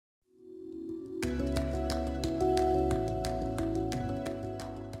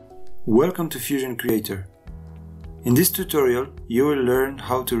Welcome to FusionCreator. In this tutorial, you will learn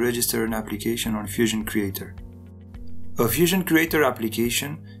how to register an application on FusionCreator. A FusionCreator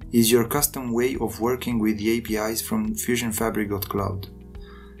application is your custom way of working with the APIs from FusionFabric.cloud.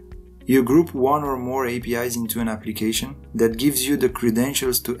 You group one or more APIs into an application that gives you the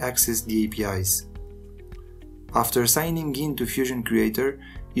credentials to access the APIs. After signing in to FusionCreator,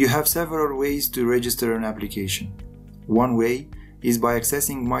 you have several ways to register an application. One way is by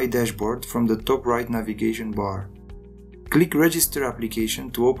accessing My Dashboard from the top right navigation bar. Click Register Application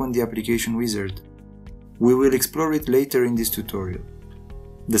to open the application wizard. We will explore it later in this tutorial.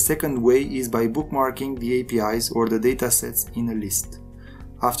 The second way is by bookmarking the APIs or the datasets in a list.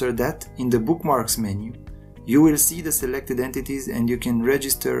 After that, in the Bookmarks menu, you will see the selected entities and you can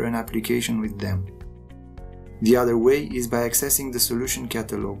register an application with them. The other way is by accessing the solution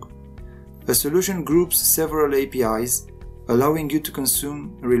catalog. A solution groups several APIs, allowing you to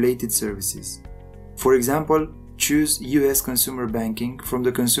consume related services. For example, choose US Consumer Banking from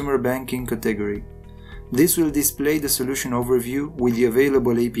the Consumer Banking category. This will display the solution overview with the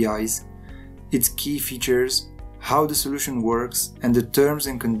available APIs, its key features, how the solution works, and the terms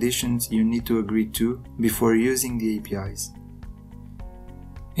and conditions you need to agree to before using the APIs.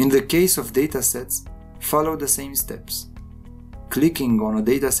 In the case of datasets, follow the same steps. Clicking on a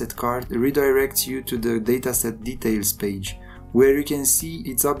dataset card redirects you to the dataset details page, where you can see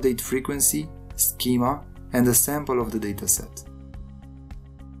its update frequency, schema, and a sample of the dataset.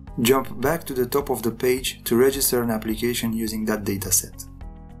 Jump back to the top of the page to register an application using that dataset.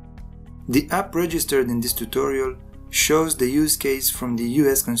 The app registered in this tutorial shows the use case from the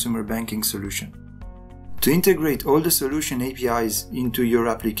US Consumer Banking solution. To integrate all the solution APIs into your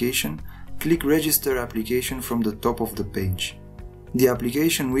application, click Register Application from the top of the page. The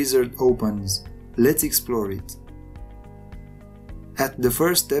application wizard opens. Let's explore it. At the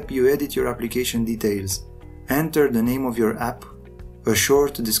first step, you edit your application details. Enter the name of your app, a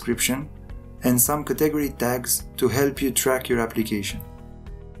short description, and some category tags to help you track your application.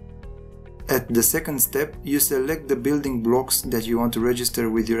 At the second step, you select the building blocks that you want to register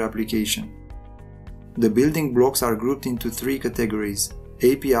with your application. The building blocks are grouped into three categories: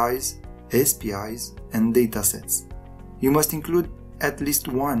 APIs, SPIs, and datasets. You must include at least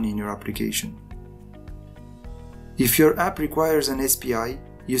one in your application. If your app requires an SPI,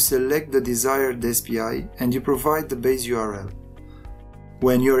 you select the desired SPI and you provide the base URL.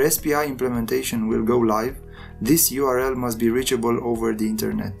 When your SPI implementation will go live, this URL must be reachable over the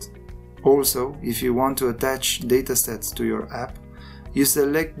internet. Also, if you want to attach datasets to your app, you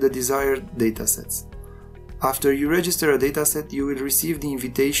select the desired datasets. After you register a dataset, you will receive the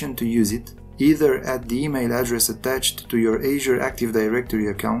invitation to use it, either at the email address attached to your Azure Active Directory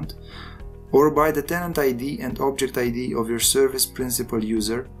account, or by the tenant ID and object ID of your service principal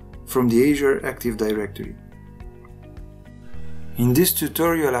user from the Azure Active Directory. In this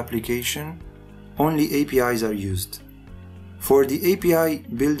tutorial application, only APIs are used. For the API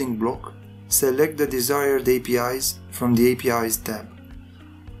building block, select the desired APIs from the APIs tab.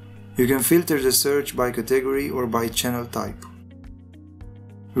 You can filter the search by category or by channel type.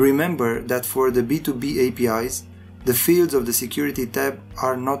 Remember that for the B2B APIs, the fields of the security tab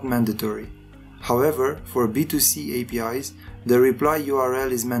are not mandatory. However, for B2C APIs, the reply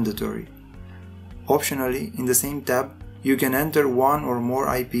URL is mandatory. Optionally, in the same tab, you can enter one or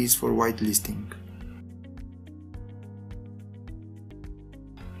more IPs for whitelisting.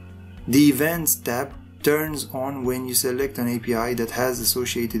 The Events tab turns on when you select an API that has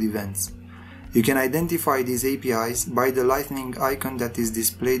associated events. You can identify these APIs by the lightning icon that is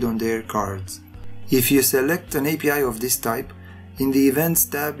displayed on their cards. If you select an API of this type, in the Events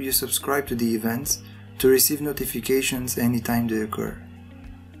tab you subscribe to the events to receive notifications anytime they occur.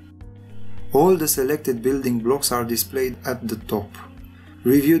 All the selected building blocks are displayed at the top.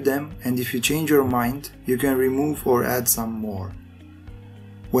 Review them, and if you change your mind, you can remove or add some more.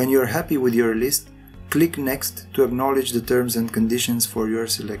 When you're happy with your list, click Next to acknowledge the terms and conditions for your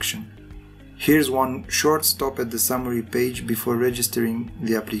selection. Here's one short stop at the summary page before registering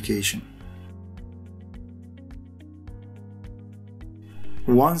the application.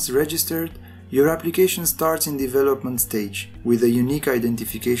 Once registered, your application starts in development stage with a unique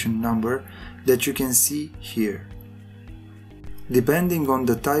identification number that you can see here. Depending on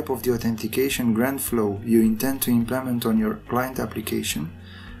the type of the authentication grant flow you intend to implement on your client application,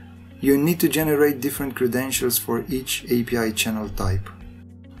 you need to generate different credentials for each API channel type.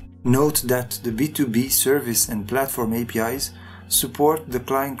 Note that the B2B service and platform APIs support the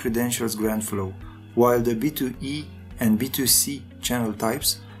client credentials grant flow, while the B2E and B2C channel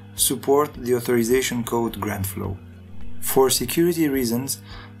types support the authorization code grant flow. For security reasons,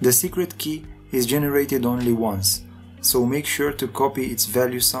 the secret key is generated only once, so make sure to copy its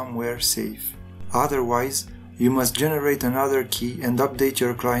value somewhere safe. Otherwise, you must generate another key and update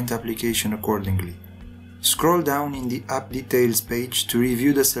your client application accordingly. Scroll down in the App Details page to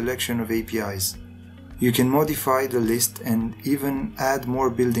review the selection of APIs. You can modify the list and even add more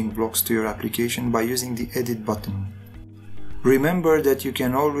building blocks to your application by using the Edit button. Remember that you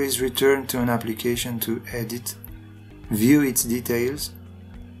can always return to an application to edit, view its details,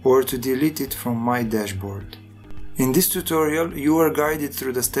 or to delete it from My Dashboard. In this tutorial, you are guided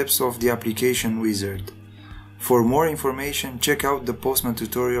through the steps of the application wizard. For more information, check out the Postman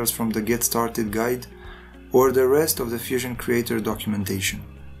tutorials from the Get Started guide or the rest of the FusionCreator documentation.